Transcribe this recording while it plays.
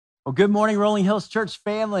Well, good morning, Rolling Hills Church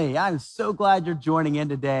family. I'm so glad you're joining in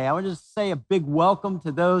today. I want to just say a big welcome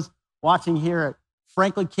to those watching here at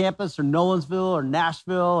Franklin campus or Nolensville or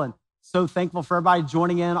Nashville, and so thankful for everybody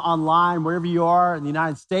joining in online, wherever you are in the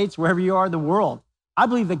United States, wherever you are in the world. I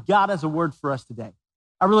believe that God has a word for us today.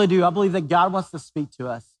 I really do. I believe that God wants to speak to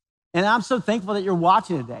us. And I'm so thankful that you're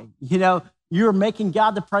watching today. You know, you're making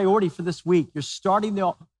God the priority for this week. You're starting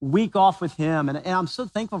the week off with Him, and I'm so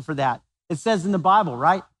thankful for that. It says in the Bible,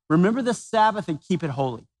 right? Remember the Sabbath and keep it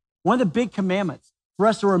holy. One of the big commandments for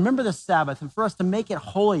us to remember the Sabbath and for us to make it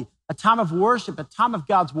holy, a time of worship, a time of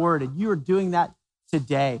God's word, and you are doing that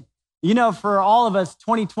today. You know, for all of us,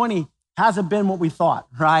 2020 hasn't been what we thought,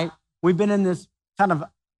 right? We've been in this kind of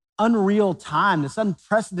unreal time, this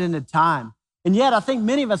unprecedented time. And yet I think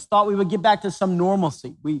many of us thought we would get back to some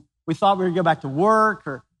normalcy. We thought we would go back to work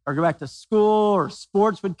or go back to school or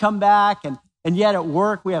sports would come back. And yet at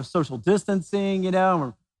work, we have social distancing, you know,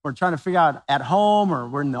 and we're trying to figure out at home or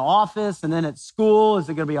we're in the office, and then at school, is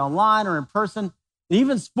it going to be online or in person? And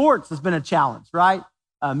even sports has been a challenge, right?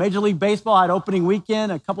 Major League Baseball had opening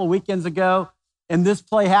weekend a couple of weekends ago, and this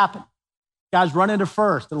play happened. Guys run into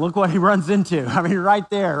first, and look what he runs into. I mean, right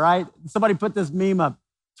there, right? Somebody put this meme up,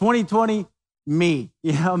 2020, me.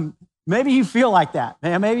 You know, maybe you feel like that,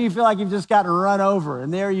 man. Maybe you feel like you've just gotten run over,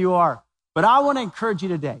 and there you are. But I want to encourage you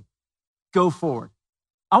today, go forward.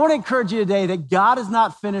 I want to encourage you today that God is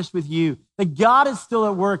not finished with you, that God is still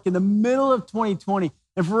at work in the middle of 2020,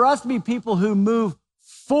 and for us to be people who move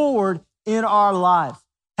forward in our lives.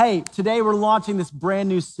 Hey, today we're launching this brand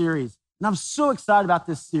new series, and I'm so excited about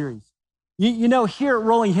this series. You know, here at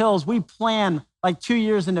Rolling Hills, we plan like 2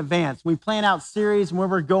 years in advance. We plan out series and where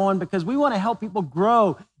we're going because we want to help people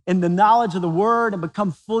grow in the knowledge of the word and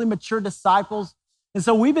become fully mature disciples. And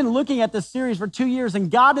so we've been looking at this series for 2 years, and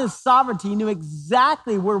God in His sovereignty knew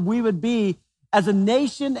exactly where we would be as a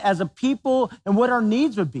nation, as a people, and what our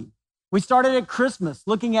needs would be. We started at Christmas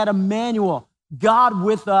looking at Emmanuel, God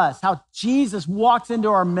with us, how Jesus walks into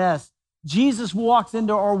our mess. Jesus walks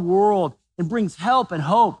into our world and brings help and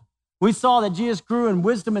hope. We saw that Jesus grew in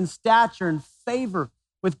wisdom and stature and favor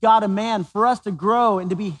with God and man for us to grow and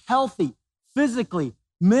to be healthy physically,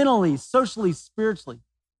 mentally, socially, spiritually.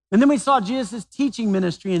 And then we saw Jesus' teaching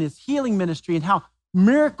ministry and His healing ministry and how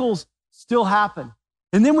miracles still happen.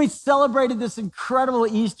 And then we celebrated this incredible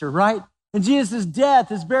Easter, right? And Jesus' death,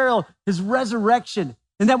 His burial, His resurrection,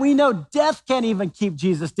 and that we know death can't even keep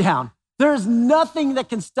Jesus down. There's nothing that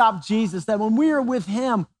can stop Jesus, that when we are with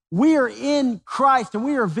Him, we are in Christ and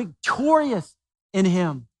we are victorious in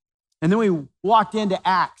Him. And then we walked into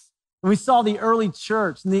Acts and we saw the early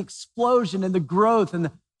church and the explosion and the growth and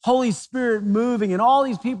the Holy Spirit moving and all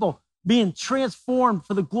these people being transformed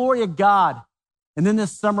for the glory of God. And then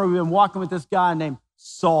this summer, we've been walking with this guy named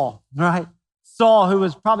Saul, right? Saul, who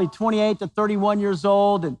was probably 28 to 31 years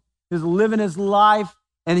old, and he was living his life,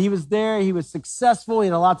 and he was there. He was successful. He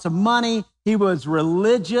had lots of money. He was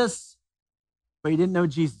religious, but he didn't know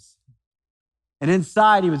Jesus. And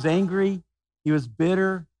inside, he was angry. He was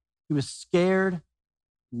bitter. He was scared.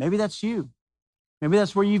 Maybe that's you. Maybe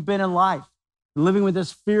that's where you've been in life, living with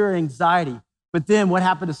this fear and anxiety. But then what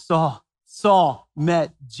happened to Saul? Saul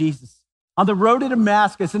met Jesus on the road to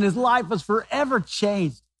Damascus, and his life was forever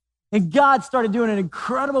changed. And God started doing an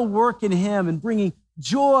incredible work in him and bringing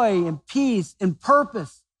joy and peace and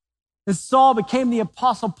purpose. And Saul became the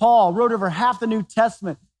Apostle Paul, wrote over half the New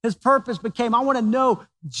Testament. His purpose became, I want to know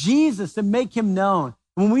Jesus and make Him known.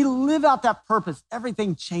 And when we live out that purpose,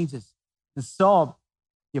 everything changes. And Saul,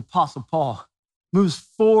 the Apostle Paul, moves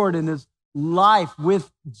forward in his life with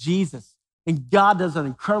Jesus. And God does an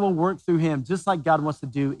incredible work through him, just like God wants to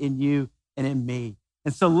do in you and in me.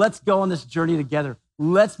 And so let's go on this journey together.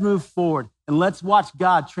 Let's move forward and let's watch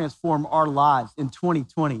God transform our lives in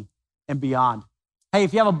 2020 and beyond. Hey,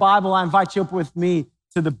 if you have a Bible, I invite you up with me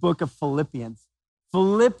to the book of Philippians.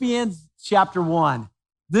 Philippians chapter 1.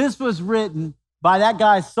 This was written by that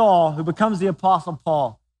guy Saul, who becomes the Apostle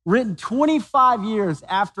Paul, written 25 years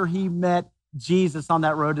after he met Jesus on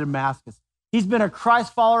that road to Damascus. He's been a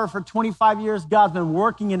Christ follower for 25 years. God's been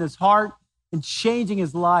working in his heart and changing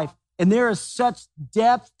his life. And there is such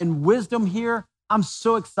depth and wisdom here. I'm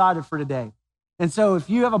so excited for today. And so if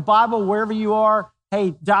you have a Bible, wherever you are,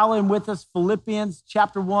 hey, dial in with us, Philippians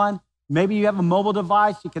chapter 1. Maybe you have a mobile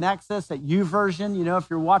device you can access that YouVersion, you know, if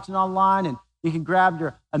you're watching online, and you can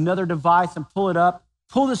grab another device and pull it up.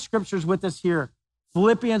 Pull the scriptures with us here.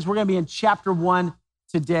 Philippians, we're going to be in chapter 1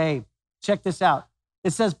 today. Check this out.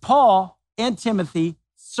 It says, Paul and Timothy,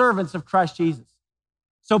 servants of Christ Jesus.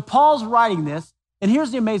 So Paul's writing this, and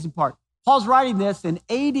here's the amazing part. Paul's writing this in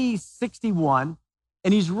AD 61,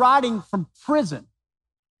 and he's writing from prison.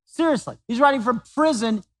 Seriously, he's writing from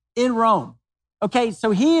prison in Rome. Okay,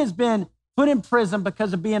 so he has been put in prison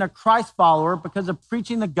because of being a Christ follower, because of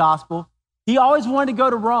preaching the gospel. He always wanted to go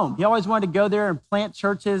to Rome. He always wanted to go there and plant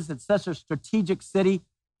churches. It's such a strategic city.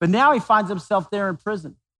 But now he finds himself there in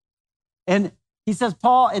prison. And he says,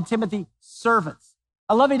 Paul and Timothy, servants.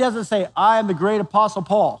 I love he doesn't say, I am the great apostle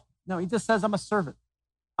Paul. No, he just says, I'm a servant.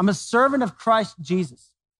 I'm a servant of Christ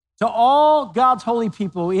Jesus. To all God's holy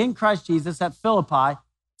people in Christ Jesus at Philippi,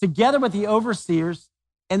 together with the overseers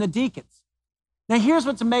and the deacons. Now, here's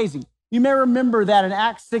what's amazing. You may remember that in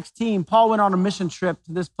Acts 16, Paul went on a mission trip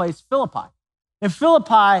to this place, Philippi. And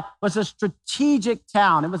Philippi was a strategic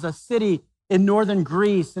town. It was a city in northern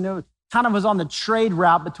Greece, and it kind of was on the trade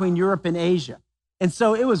route between Europe and Asia. And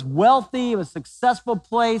so it was wealthy, it was a successful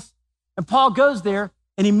place. And Paul goes there,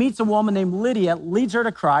 and he meets a woman named Lydia, leads her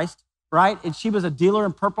to Christ, right? And she was a dealer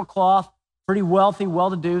in purple cloth, pretty wealthy,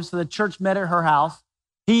 well-to-do, so the church met at her house.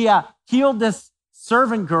 He healed this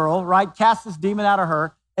servant girl, right? Cast this demon out of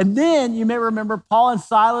her. And then you may remember Paul and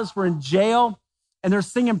Silas were in jail, and they're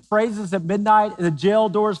singing praises at midnight, and the jail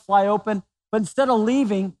doors fly open. But instead of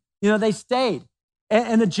leaving, they stayed.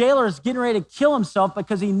 And the jailer is getting ready to kill himself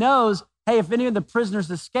because he knows, hey, if any of the prisoners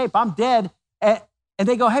escape, I'm dead. And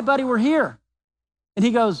they go, hey, buddy, we're here. And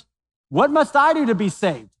he goes, what must I do to be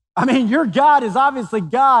saved? I mean, your God is obviously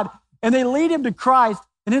God. And they lead him to Christ,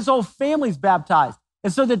 and his whole family's baptized.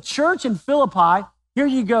 And so the church in Philippi, here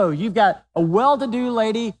you go. You've got a well-to-do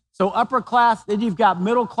lady, so upper class. Then you've got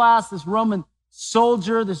middle class, this Roman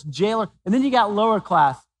soldier, this jailer. And then you got lower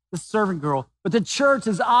class, this servant girl. But the church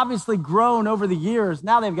has obviously grown over the years.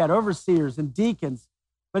 Now they've got overseers and deacons.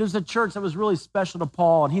 But it was a church that was really special to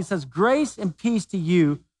Paul. And he says, grace and peace to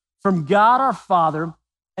you from God our Father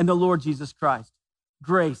and the Lord Jesus Christ.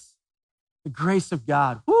 Grace, the grace of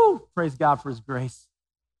God. Woo! Praise God for his grace.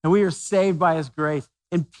 And we are saved by his grace.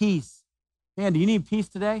 And peace. Man, do you need peace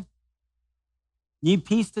today? You need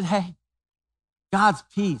peace today? God's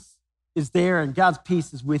peace is there, and God's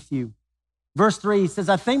peace is with you. Verse 3, he says,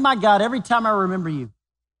 I thank my God every time I remember you.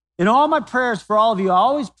 In all my prayers for all of you, I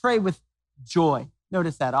always pray with joy.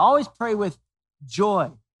 Notice that. I always pray with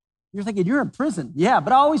joy. You're thinking, you're in prison. Yeah,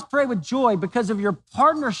 but I always pray with joy because of your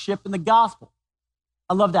partnership in the gospel.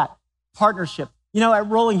 I love that. Partnership. At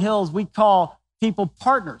Rolling Hills, we call people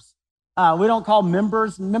partners. We don't call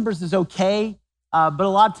members. Members is okay. But a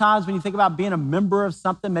lot of times when you think about being a member of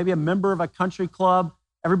something, maybe a member of a country club,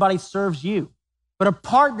 everybody serves you. But a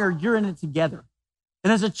partner, you're in it together.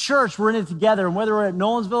 And as a church, we're in it together. And whether we're at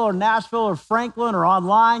Nolensville or Nashville or Franklin or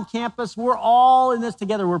online campus, we're all in this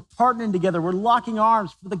together. We're partnering together. We're locking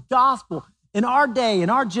arms for the gospel in our day, in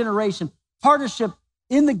our generation. Partnership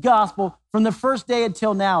in the gospel from the first day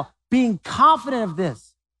until now, being confident of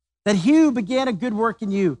this, that he who began a good work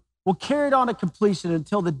in you will carry it on to completion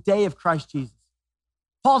until the day of Christ Jesus.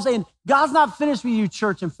 Paul's saying, God's not finished with you,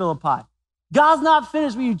 church in Philippi. God's not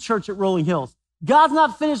finished with you, church at Rolling Hills. God's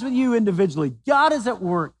not finished with you individually. God is at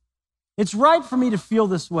work. It's right for me to feel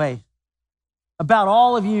this way about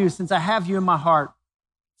all of you since I have you in my heart.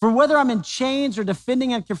 For whether I'm in chains or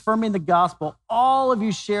defending and confirming the gospel, all of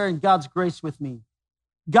you share in God's grace with me.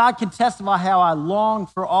 God can testify how I long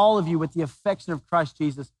for all of you with the affection of Christ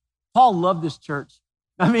Jesus. Paul loved this church.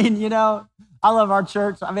 I mean, I love our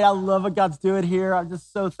church. I love what God's doing here. I'm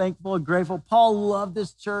just so thankful and grateful. Paul loved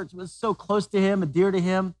this church. It was so close to him and dear to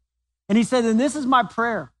him. And he said, and this is my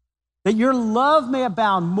prayer, that your love may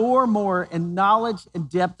abound more and more in knowledge and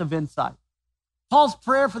depth of insight. Paul's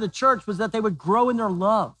prayer for the church was that they would grow in their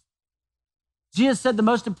love. Jesus said the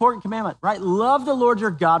most important commandment, right? Love the Lord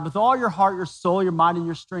your God with all your heart, your soul, your mind, and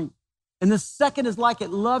your strength. And the second is like it,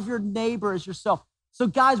 love your neighbor as yourself. So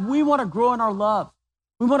guys, we want to grow in our love.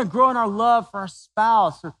 We want to grow in our love for our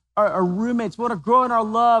spouse or our roommates. We want to grow in our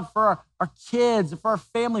love for our kids, for our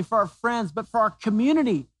family, for our friends, but for our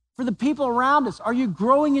community, for the people around us. Are you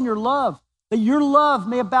growing in your love? That your love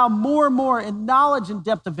may abound more and more in knowledge and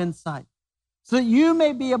depth of insight, so that you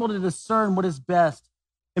may be able to discern what is best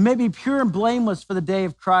and may be pure and blameless for the day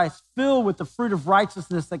of Christ, filled with the fruit of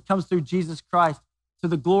righteousness that comes through Jesus Christ to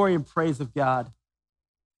the glory and praise of God.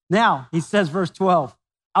 Now, he says, verse 12,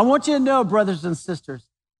 I want you to know, brothers and sisters,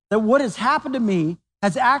 that what has happened to me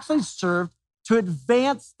has actually served to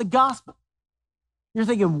advance the gospel. You're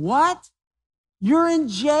thinking, what? You're in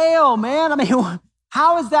jail, man.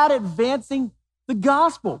 How is that advancing the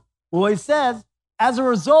gospel? Well, he says, as a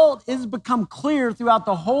result, it has become clear throughout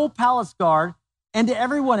the whole palace guard and to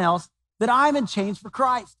everyone else that I'm in chains for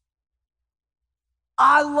Christ.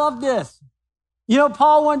 I love this.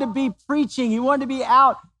 Paul wanted to be preaching. He wanted to be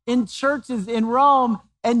out in churches in Rome,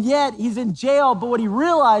 and yet he's in jail. But what he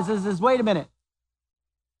realizes is, wait a minute.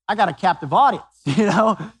 I got a captive audience, you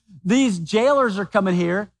know? These jailers are coming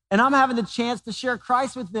here, and I'm having the chance to share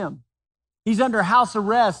Christ with them. He's under house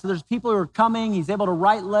arrest, so there's people who are coming. He's able to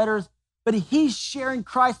write letters, but he's sharing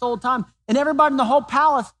Christ the whole time. And everybody in the whole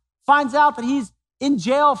palace finds out that he's in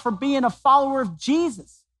jail for being a follower of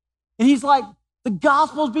Jesus. And he's like, the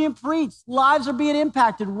gospel is being preached. Lives are being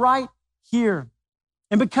impacted right here.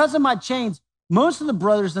 And because of my chains, most of the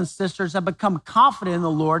brothers and sisters have become confident in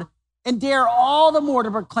the Lord and dare all the more to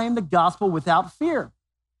proclaim the gospel without fear.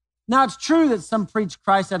 Now, it's true that some preach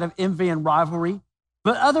Christ out of envy and rivalry,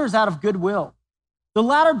 but others out of goodwill. The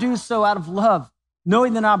latter do so out of love,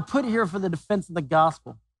 knowing that I'm put here for the defense of the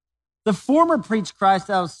gospel. The former preach Christ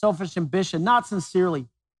out of selfish ambition, not sincerely,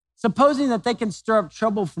 supposing that they can stir up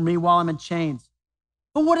trouble for me while I'm in chains.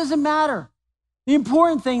 But what does it matter? The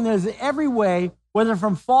important thing is that every way, whether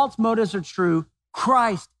from false motives or true,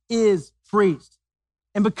 Christ is preached.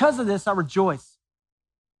 And because of this, I rejoice.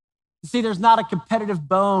 You see, there's not a competitive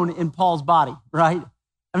bone in Paul's body, right?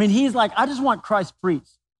 I mean, he's like, I just want Christ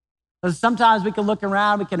preached. Because sometimes we can look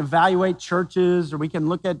around, we can evaluate churches, or we can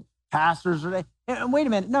look at pastors, and wait a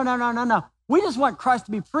minute, no. We just want Christ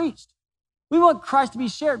to be preached. We want Christ to be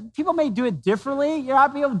shared. People may do it differently. You're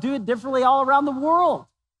not able to do it differently all around the world.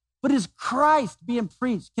 But is Christ being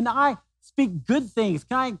preached? Can I speak good things?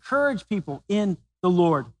 Can I encourage people in the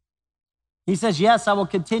Lord? He says, yes, I will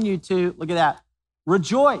continue to, look at that,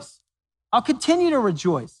 rejoice. I'll continue to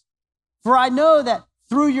rejoice. For I know that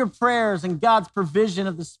through your prayers and God's provision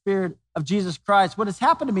of the Spirit of Jesus Christ, what has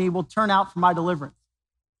happened to me will turn out for my deliverance.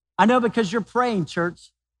 I know because you're praying,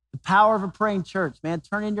 church. The power of a praying church, man.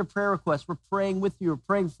 Turn in your prayer requests. We're praying with you. We're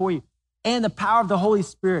praying for you. And the power of the Holy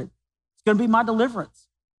Spirit. It's going to be my deliverance.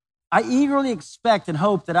 I eagerly expect and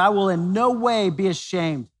hope that I will in no way be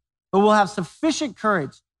ashamed, but will have sufficient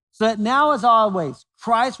courage so that now as always,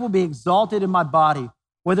 Christ will be exalted in my body,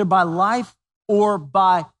 whether by life or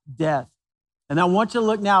by death. And I want you to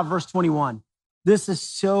look now at verse 21. This is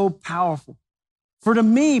so powerful. For to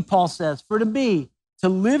me, Paul says, for to me, to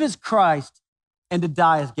live is Christ and to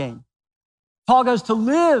die is gain. Paul goes, to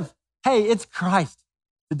live, hey, it's Christ.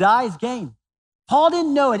 To die is gain. Paul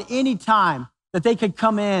didn't know at any time that they could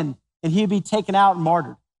come in and he'd be taken out and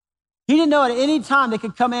martyred. He didn't know at any time they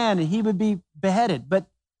could come in and he would be beheaded. But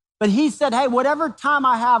he said, hey, whatever time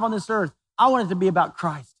I have on this earth, I want it to be about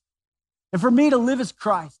Christ. And for me to live is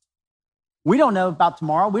Christ. We don't know about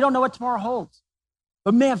tomorrow. We don't know what tomorrow holds.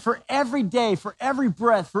 But man, for every day, for every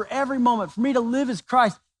breath, for every moment, for me to live is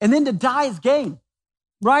Christ. And then to die is gain,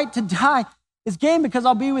 right? To die is gain because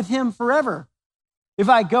I'll be with him forever. If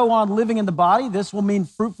I go on living in the body, this will mean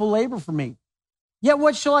fruitful labor for me. Yet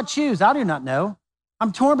what shall I choose? I do not know.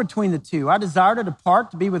 I'm torn between the two. I desire to depart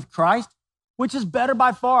to be with Christ, which is better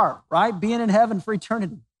by far, right? Being in heaven for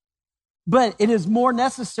eternity. But it is more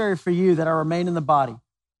necessary for you that I remain in the body.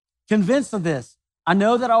 Convinced of this, I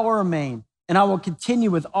know that I will remain, and I will continue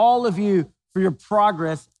with all of you for your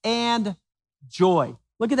progress and joy.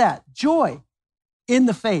 Look at that, joy in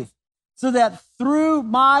the faith, so that through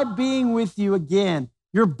my being with you again,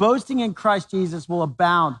 your boasting in Christ Jesus will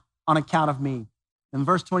abound on account of me. In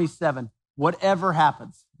verse 27, whatever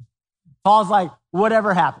happens. Paul's like,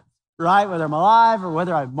 whatever happens, right? Whether I'm alive or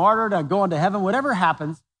whether I'm martyred, I'm going to heaven, whatever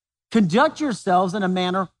happens, conduct yourselves in a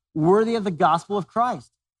manner worthy of the gospel of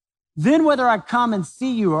Christ. Then whether I come and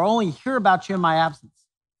see you or only hear about you in my absence,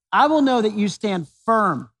 I will know that you stand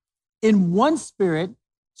firm in one spirit,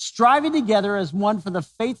 striving together as one for the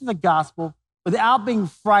faith of the gospel without being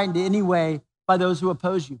frightened in any way by those who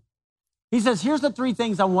oppose you. He says, here's the three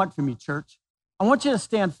things I want from you, church. I want you to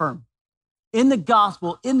stand firm in the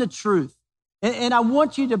gospel, in the truth. And I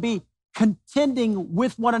want you to be contending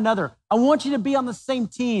with one another. I want you to be on the same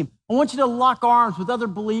team. I want you to lock arms with other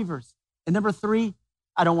believers. And number three,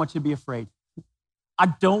 I don't want you to be afraid. I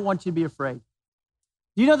don't want you to be afraid.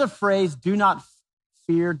 Do you know the phrase, do not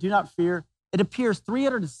fear, do not fear? It appears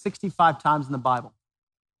 365 times in the Bible.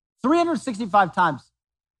 365 times,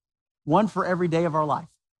 one for every day of our life.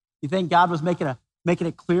 You think God was making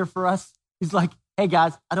it clear for us? He's like, hey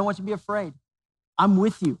guys, I don't want you to be afraid. I'm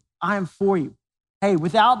with you. I am for you. Hey,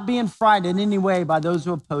 without being frightened in any way by those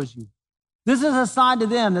who oppose you. This is a sign to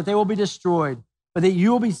them that they will be destroyed, but that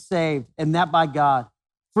you will be saved, and that by God.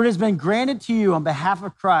 For it has been granted to you on behalf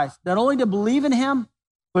of Christ, not only to believe in him,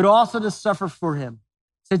 but also to suffer for him,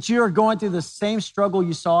 since you are going through the same struggle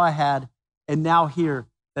you saw I had, and now hear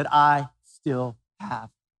that I still have.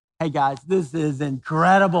 Hey guys, this is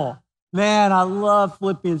incredible. Man, I love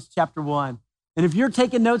Philippians chapter 1. And if you're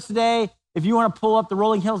taking notes today, if you want to pull up the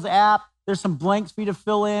Rolling Hills app, there's some blanks for you to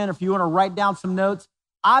fill in. If you want to write down some notes,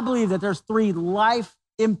 I believe that there's three life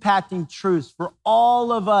impacting truths for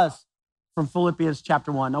all of us from Philippians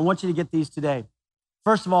chapter 1. I want you to get these today.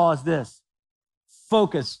 First of all is this: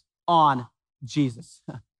 focus on Jesus.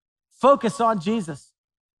 Focus on Jesus.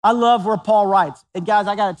 I love where Paul writes. And guys,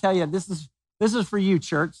 I got to tell you, this is for you,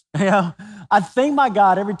 church. I thank my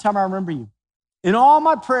God every time I remember you. In all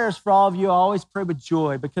my prayers for all of you, I always pray with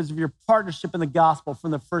joy because of your partnership in the gospel from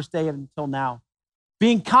the first day until now.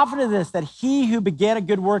 Being confident of this, that he who began a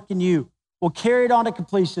good work in you will carry it on to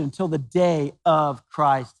completion until the day of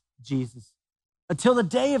Christ Jesus. Until the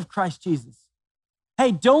day of Christ Jesus.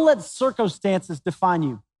 Hey, don't let circumstances define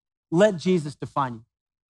you. Let Jesus define you.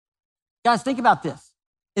 Guys, think about this.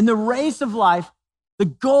 In the race of life, the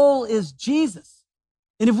goal is Jesus.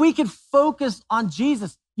 And if we could focus on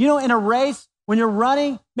Jesus, in a race, when you're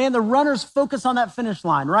running, man, the runners focus on that finish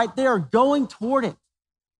line, right? They are going toward it.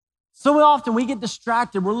 So often we get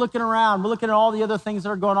distracted. We're looking around. We're looking at all the other things that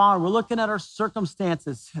are going on. We're looking at our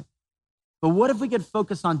circumstances. But what if we could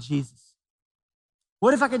focus on Jesus?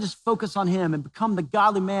 What if I could just focus on him and become the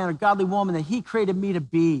godly man or godly woman that he created me to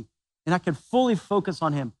be, and I could fully focus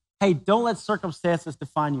on him? Hey, don't let circumstances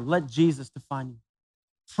define you. Let Jesus define you.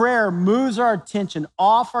 Prayer moves our attention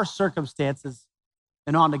off our circumstances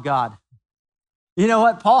and onto God. You know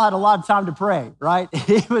what? Paul had a lot of time to pray, right?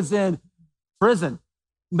 He was in prison,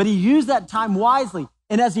 but he used that time wisely.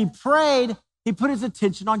 And as he prayed, he put his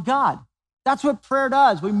attention on God. That's what prayer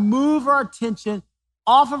does. We move our attention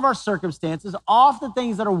off of our circumstances, off the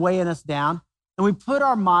things that are weighing us down, and we put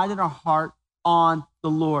our mind and our heart on the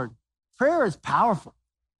Lord. Prayer is powerful.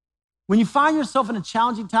 When you find yourself in a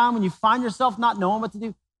challenging time, when you find yourself not knowing what to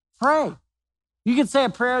do, pray. You can say a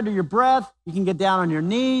prayer under your breath. You can get down on your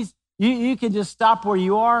knees. You can just stop where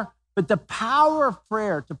you are. But the power of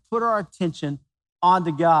prayer to put our attention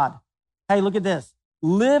onto God. Hey, look at this.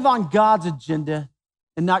 Live on God's agenda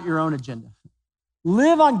and not your own agenda.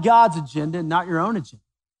 Live on God's agenda and not your own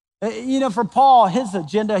agenda. For Paul, his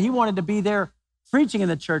agenda, he wanted to be there preaching in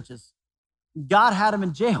the churches. God had him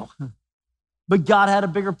in jail. But God had a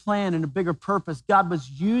bigger plan and a bigger purpose. God was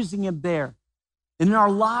using him there. And in our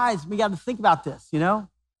lives, we got to think about this,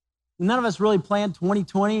 None of us really planned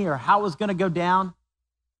 2020 or how it was going to go down.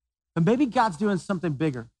 But maybe God's doing something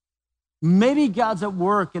bigger. Maybe God's at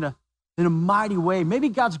work in a mighty way. Maybe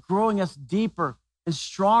God's growing us deeper and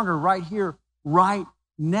stronger right here, right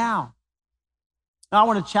now. Now, I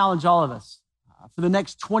want to challenge all of us for the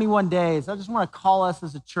next 21 days. I just want to call us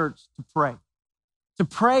as a church to pray. To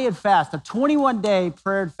pray and fast, a 21-day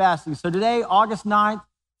prayer and fasting. So today, August 9th,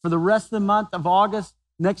 for the rest of the month of August,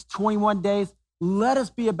 next 21 days, let us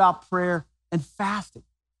be about prayer and fasting.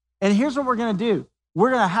 And here's what we're going to do. We're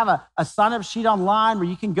going to have a sign-up sheet online where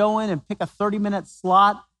you can go in and pick a 30-minute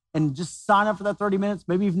slot and just sign up for that 30 minutes.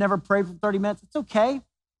 Maybe you've never prayed for 30 minutes. It's okay.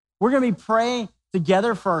 We're going to be praying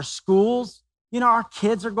together for our schools. Our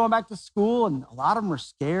kids are going back to school, and a lot of them are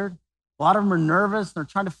scared. A lot of them are nervous. They're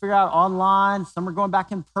trying to figure out online. Some are going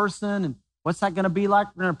back in person. And what's that going to be like?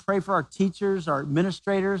 We're going to pray for our teachers, our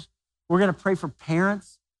administrators. We're going to pray for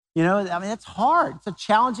parents. It's hard. It's a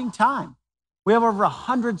challenging time. We have over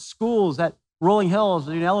 100 schools at Rolling Hills,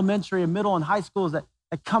 elementary and middle and high schools that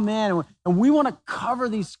come in. And we want to cover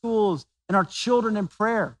these schools and our children in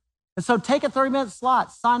prayer. And so take a 30-minute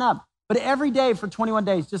slot, sign up. But every day for 21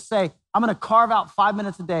 days, just say, I'm going to carve out 5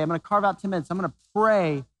 minutes a day. I'm going to carve out 10 minutes. I'm going to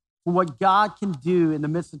pray for what God can do in the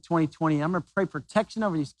midst of 2020. I'm going to pray protection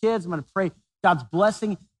over these kids. I'm going to pray God's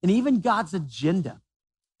blessing and even God's agenda.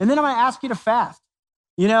 And then I'm going to ask you to fast.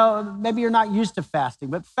 Maybe you're not used to fasting,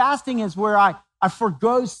 but fasting is where I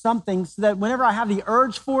forgo something so that whenever I have the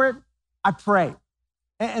urge for it, I pray.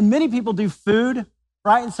 And many people do food,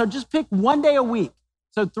 right? And so just pick one day a week.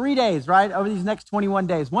 So 3 days, right? Over these next 21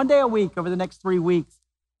 days, one day a week over the next 3 weeks,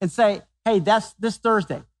 and say, hey, that's this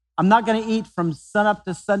Thursday. I'm not going to eat from sunup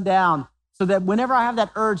to sundown, so that whenever I have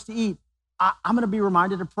that urge to eat, I'm going to be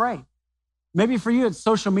reminded to pray. Maybe for you, it's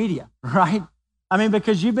social media, right?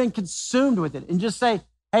 Because you've been consumed with it, and just say,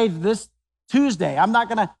 hey, this Tuesday, I'm not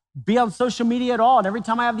going to be on social media at all. And every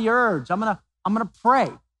time I have the urge, I'm going to pray.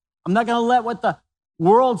 I'm not going to let what the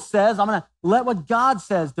world says. I'm going to let what God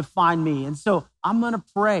says define me. And so I'm going to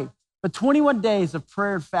pray. But 21 days of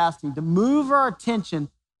prayer and fasting to move our attention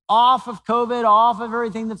off of COVID, off of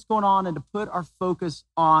everything that's going on, and to put our focus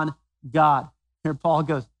on God. Here Paul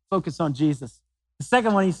goes, focus on Jesus. The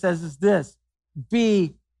second one he says is this: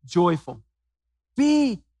 be joyful.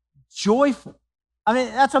 Be joyful.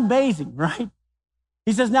 That's amazing, right?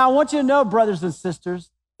 He says, now I want you to know, brothers and sisters,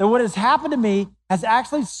 that what has happened to me has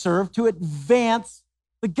actually served to advance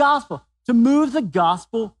the gospel, to move the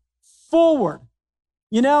gospel forward.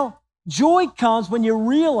 Joy comes when you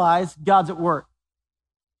realize God's at work.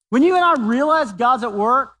 When you and I realize God's at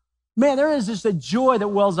work, man, there is just a joy that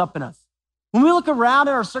wells up in us. When we look around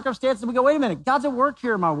at our circumstances, we go, wait a minute, God's at work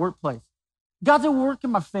here in my workplace. God's at work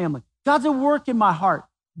in my family. God's at work in my heart.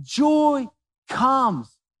 Joy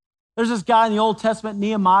comes. There's this guy in the Old Testament,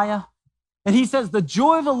 Nehemiah, and he says, the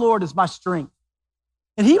joy of the Lord is my strength.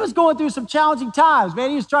 And he was going through some challenging times, man.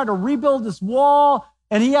 He was trying to rebuild this wall,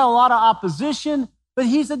 and he had a lot of opposition, but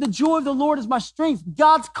he said, the joy of the Lord is my strength.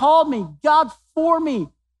 God's called me. God's for me.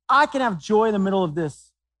 I can have joy in the middle of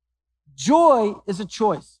this. Joy is a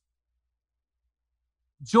choice.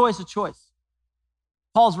 Joy is a choice.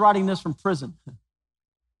 Paul's writing this from prison.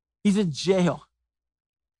 He's in jail.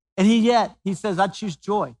 And he says, I choose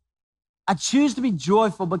joy. I choose to be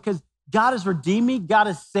joyful because God has redeemed me. God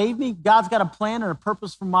has saved me. God's got a plan and a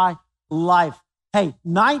purpose for my life. Hey,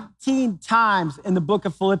 19 times in the book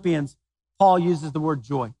of Philippians, Paul uses the word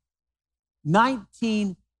joy.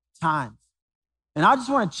 19 times. And I just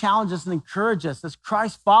want to challenge us and encourage us as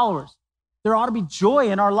Christ followers. There ought to be joy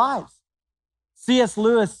in our lives. C.S.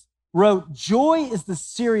 Lewis wrote, joy is the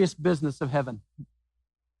serious business of heaven.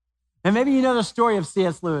 And maybe you know the story of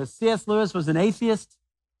C.S. Lewis. C.S. Lewis was an atheist,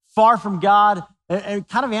 far from God, and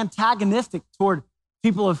kind of antagonistic toward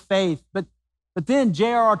people of faith. But then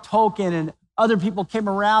J.R.R. Tolkien and other people came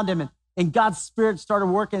around him, and God's Spirit started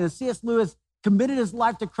working. And C.S. Lewis committed his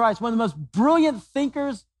life to Christ, one of the most brilliant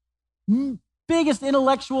thinkers, biggest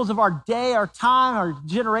intellectuals of our day, our time, our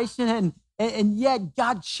generation. And yet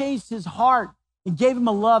God changed his heart and gave him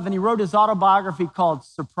a love. And he wrote his autobiography called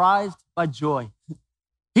Surprised by Joy.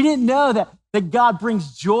 He didn't know that God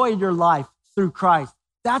brings joy in your life through Christ.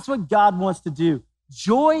 That's what God wants to do.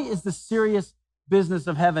 Joy is the serious business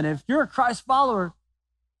of heaven. If you're a Christ follower,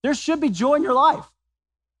 there should be joy in your life.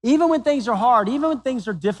 Even when things are hard, even when things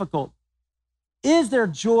are difficult. Is there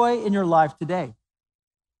joy in your life today?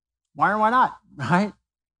 Why or why not, right?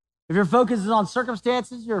 If your focus is on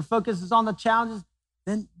circumstances, your focus is on the challenges,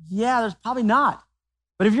 then yeah, there's probably not.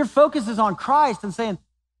 But if your focus is on Christ and saying,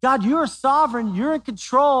 God, you are sovereign, you're in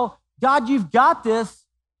control, God, you've got this,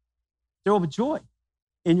 there will be joy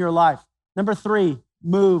in your life. Number 3,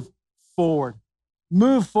 move forward.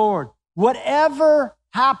 Move forward. Whatever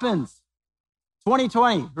happens,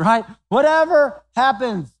 2020, right? Whatever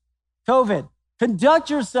happens, COVID, conduct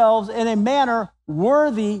yourselves in a manner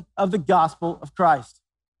worthy of the gospel of Christ.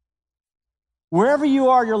 Wherever you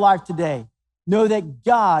are in your life today, know that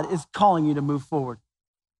God is calling you to move forward.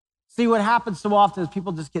 See, what happens so often is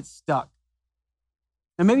people just get stuck.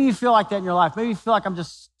 And maybe you feel like that in your life. Maybe you feel like I'm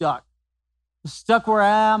just stuck. I'm stuck where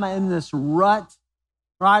I am in this rut,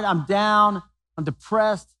 right? I'm down, I'm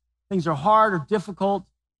depressed, things are hard or difficult.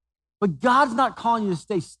 But God's not calling you to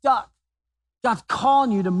stay stuck. God's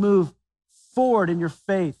calling you to move forward in your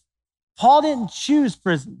faith. Paul didn't choose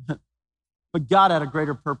prison, but God had a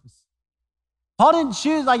greater purpose. Paul didn't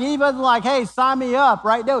choose, he wasn't like, hey, sign me up,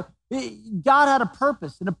 right? No, God had a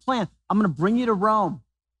purpose and a plan. I'm going to bring you to Rome.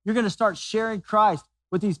 You're going to start sharing Christ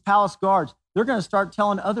with these palace guards. They're going to start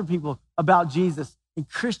telling other people about Jesus. And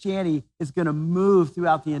Christianity is going to move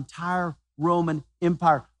throughout the entire Roman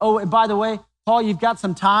Empire. Oh, and by the way, Paul, you've got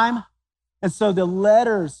some time. And so the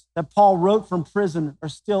letters that Paul wrote from prison are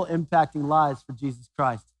still impacting lives for Jesus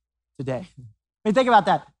Christ today. I mean, think about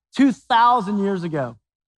that. 2,000 years ago,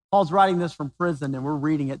 Paul's writing this from prison, and we're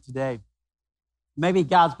reading it today. Maybe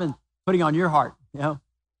God's been putting on your heart,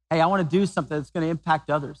 hey, I want to do something that's going to impact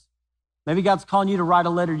others. Maybe God's calling you to write a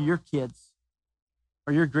letter to your kids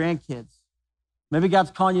or your grandkids. Maybe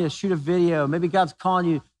God's calling you to shoot a video. Maybe God's calling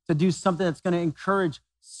you to do something that's going to encourage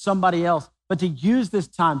somebody else, but to use this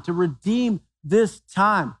time, to redeem this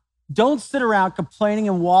time. Don't sit around complaining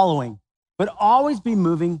and wallowing, but always be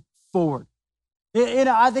moving forward.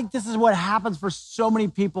 I think this is what happens for so many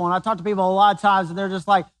people. And I talk to people a lot of times and they're just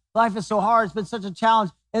like, life is so hard. It's been such a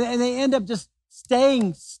challenge. And they end up just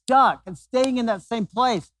staying stuck and staying in that same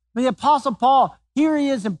place. I mean, the Apostle Paul, here he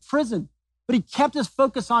is in prison, but he kept his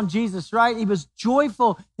focus on Jesus, right? He was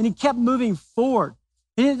joyful and he kept moving forward.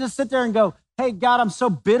 He didn't just sit there and go, hey, God, I'm so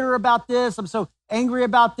bitter about this. I'm so angry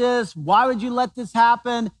about this. Why would you let this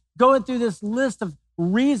happen? Going through this list of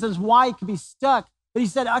reasons why he could be stuck. But he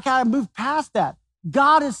said, I gotta move past that.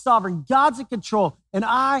 God is sovereign. God's in control, and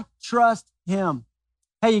I trust him.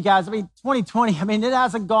 Hey, you guys, 2020, it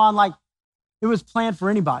hasn't gone like it was planned for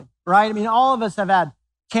anybody, right? All of us have had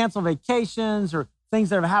canceled vacations or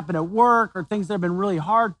things that have happened at work or things that have been really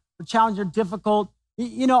hard or challenging or difficult.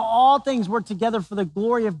 All things work together for the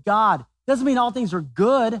glory of God. Doesn't mean all things are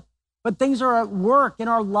good, but things are at work in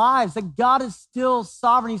our lives, that God is still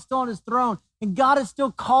sovereign. He's still on his throne, and God is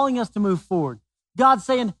still calling us to move forward. God's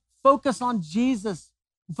saying, focus on Jesus.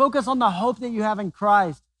 Focus on the hope that you have in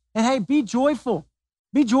Christ. And hey, be joyful.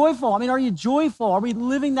 Be joyful. I mean, are you joyful? Are we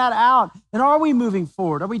living that out? And are we moving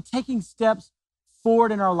forward? Are we taking steps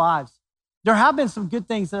forward in our lives? There have been some good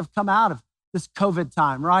things that have come out of this COVID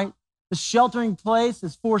time, right? The sheltering place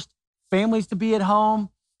has forced families to be at home.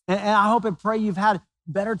 And I hope and pray you've had a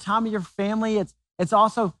better time with your family. It's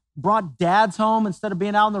also brought dads home instead of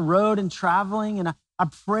being out on the road and traveling. And I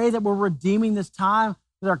pray that we're redeeming this time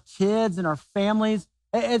with our kids and our families.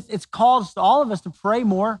 It's called all of us to pray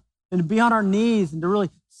more and to be on our knees and to really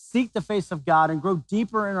seek the face of God and grow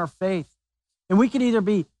deeper in our faith. And we can either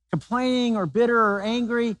be complaining or bitter or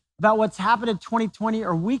angry about what's happened in 2020,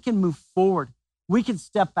 or we can move forward. We can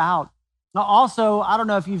step out. Now, also, I don't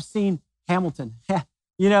know if you've seen Hamilton,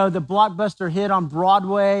 you know, the blockbuster hit on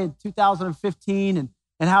Broadway in 2015 and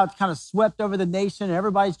how it's kind of swept over the nation.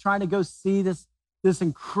 Everybody's trying to go see this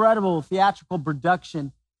incredible theatrical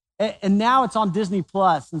production. And now it's on Disney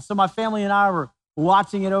Plus. And so my family and I were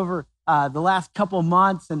watching it over the last couple of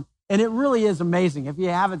months. And it really is amazing. If you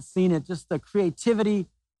haven't seen it, just the creativity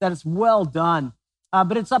that it's well done.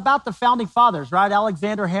 But it's about the founding fathers, right?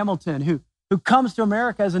 Alexander Hamilton, who comes to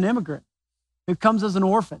America as an immigrant, who comes as an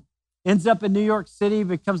orphan, ends up in New York City,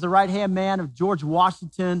 becomes the right-hand man of George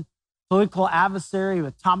Washington, political adversary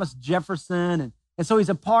with Thomas Jefferson. And so he's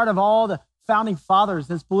a part of all the founding fathers.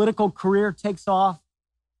 His political career takes off.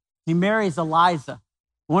 He marries Eliza,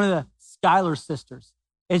 one of the Schuyler sisters.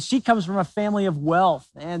 And she comes from a family of wealth.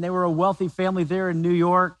 And they were a wealthy family there in New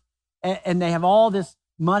York. And they have all this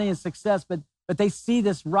money and success. But they see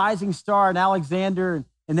this rising star in Alexander.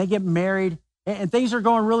 And they get married. And things are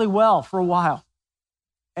going really well for a while.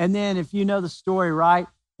 And then if you know the story, right,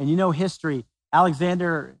 and you know history,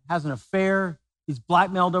 Alexander has an affair. He's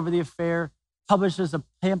blackmailed over the affair, publishes a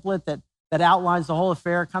pamphlet that outlines the whole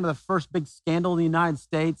affair, kind of the first big scandal in the United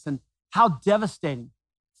States, and how devastating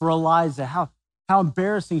for Eliza, how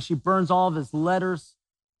embarrassing. She burns all of his letters,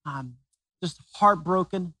 just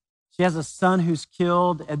heartbroken. She has a son who's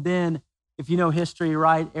killed. And then, if you know history,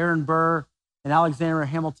 right, Aaron Burr and Alexander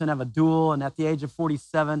Hamilton have a duel, and at the age of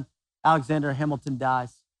 47, Alexander Hamilton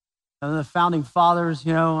dies. And the founding fathers,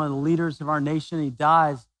 you know, and the leaders of our nation, he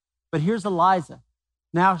dies. But here's Eliza.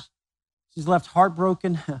 Now she's left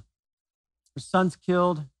heartbroken. Her son's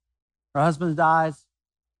killed. Her husband dies.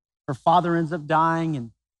 Her father ends up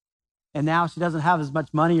dying. And now she doesn't have as much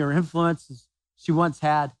money or influence as she once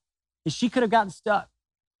had. And she could have gotten stuck.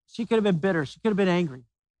 She could have been bitter. She could have been angry.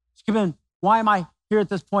 She could have been, why am I here at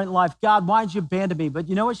this point in life? God, why did you abandon me? But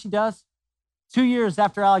you know what she does? 2 years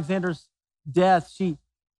after Alexander's death, she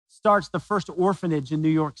starts the first orphanage in New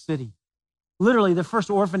York City. Literally the first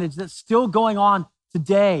orphanage that's still going on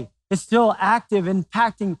today. It's still active,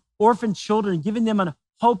 impacting orphan children, giving them a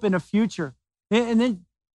hope in a future. And then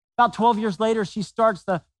about 12 years later, she starts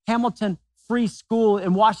the Hamilton Free School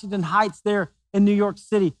in Washington Heights there in New York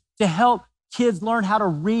City to help kids learn how to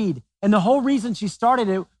read. And the whole reason she started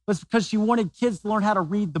it was because she wanted kids to learn how to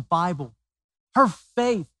read the Bible. Her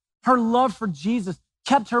faith, her love for Jesus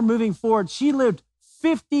kept her moving forward. She lived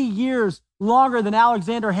 50 years longer than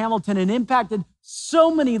Alexander Hamilton and impacted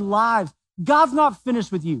so many lives. God's not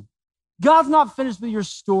finished with you. God's not finished with your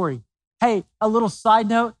story. Hey, a little side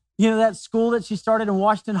note, you know that school that she started in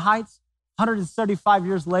Washington Heights? 135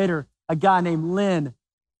 years later, a guy named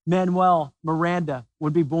Lin-Manuel Miranda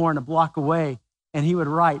would be born a block away, and he would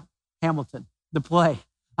write Hamilton, the play.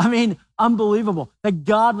 I mean, unbelievable that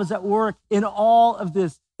God was at work in all of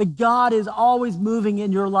this, that God is always moving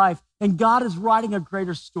in your life, and God is writing a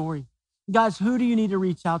greater story. Guys, who do you need to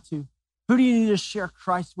reach out to? Who do you need to share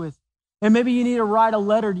Christ with? And maybe you need to write a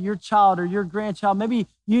letter to your child or your grandchild. Maybe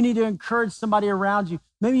you need to encourage somebody around you.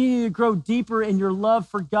 Maybe you need to grow deeper in your love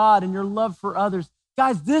for God and your love for others.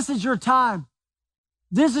 Guys, this is your time.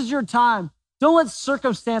 This is your time. Don't let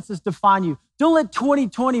circumstances define you. Don't let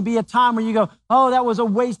 2020 be a time where you go, oh, that was a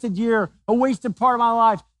wasted year, a wasted part of my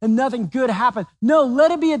life, and nothing good happened. No,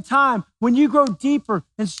 let it be a time when you grow deeper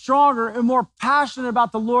and stronger and more passionate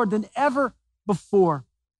about the Lord than ever before.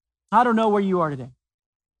 I don't know where you are today.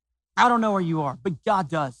 I don't know where you are, but God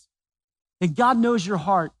does. And God knows your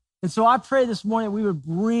heart. And so I pray this morning we would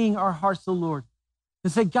bring our hearts to the Lord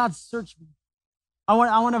and say, God, search me. I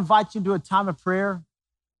want to invite you into a time of prayer.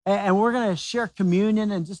 And we're going to share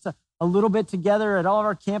communion and just a little bit together at all of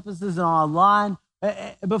our campuses and online.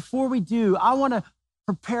 Before we do, I want to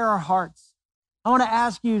prepare our hearts. I want to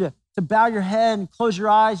ask you to bow your head and close your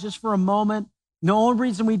eyes just for a moment. And the only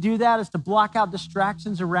reason we do that is to block out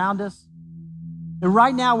distractions around us. And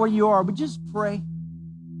right now where you are, we just pray.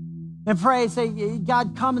 And pray and say,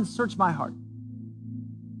 God, come and search my heart.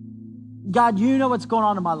 God, you know what's going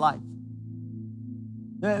on in my life.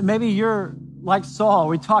 Maybe you're like Saul,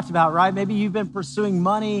 we talked about, right? Maybe you've been pursuing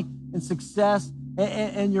money and success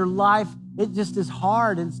and your life, it just is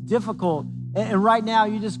hard and it's difficult. And right now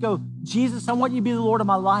you just go, Jesus, I want you to be the Lord of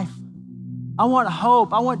my life. I want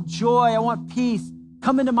hope. I want joy. I want peace.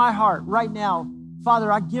 Come into my heart right now.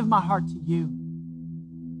 Father, I give my heart to you.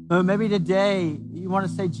 Maybe today you want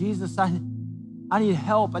to say, Jesus, I need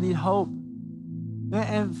help. I need hope.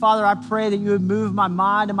 And Father, I pray that you would move my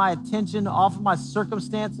mind and my attention off of my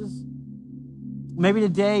circumstances. Maybe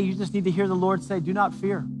today you just need to hear the Lord say, do not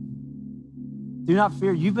fear. Do not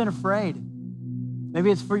fear. You've been afraid.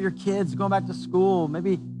 Maybe it's for your kids going back to school.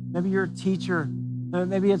 Maybe you're a teacher.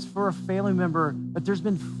 Maybe it's for a family member, but there's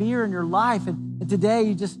been fear in your life. And today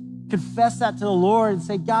you just confess that to the Lord and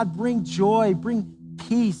say, God, bring joy, bring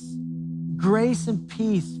peace, grace and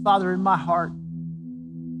peace, Father, in my heart.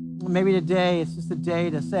 Maybe today it's just a day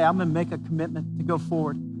to say, I'm going to make a commitment to go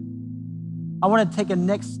forward. I want to take a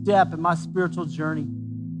next step in my spiritual journey.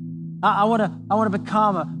 I want to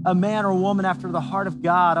become a man or a woman after the heart of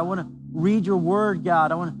God. I want to read your word,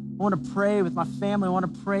 God. I want to pray with my family. I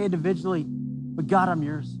want to pray individually. But God, I'm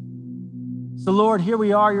yours. So Lord, here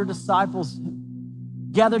we are, your disciples,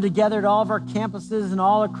 gathered together at all of our campuses and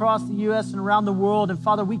all across the U.S. and around the world. And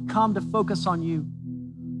Father, we come to focus on you.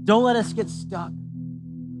 Don't let us get stuck.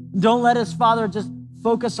 Don't let us, Father, just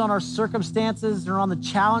focus on our circumstances or on the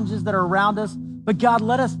challenges that are around us. But God,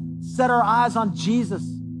 let us set our eyes on Jesus,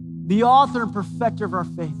 the author and perfecter of our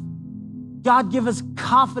faith. God, give us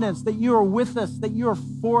confidence that you are with us, that you are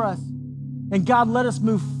for us. And God, let us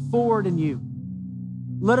move forward in you.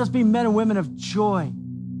 Let us be men and women of joy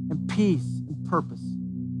and peace and purpose.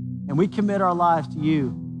 And we commit our lives to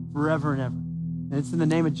you forever and ever. And it's in the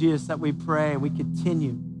name of Jesus that we pray and we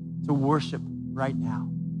continue to worship right now.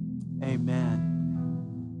 Amen.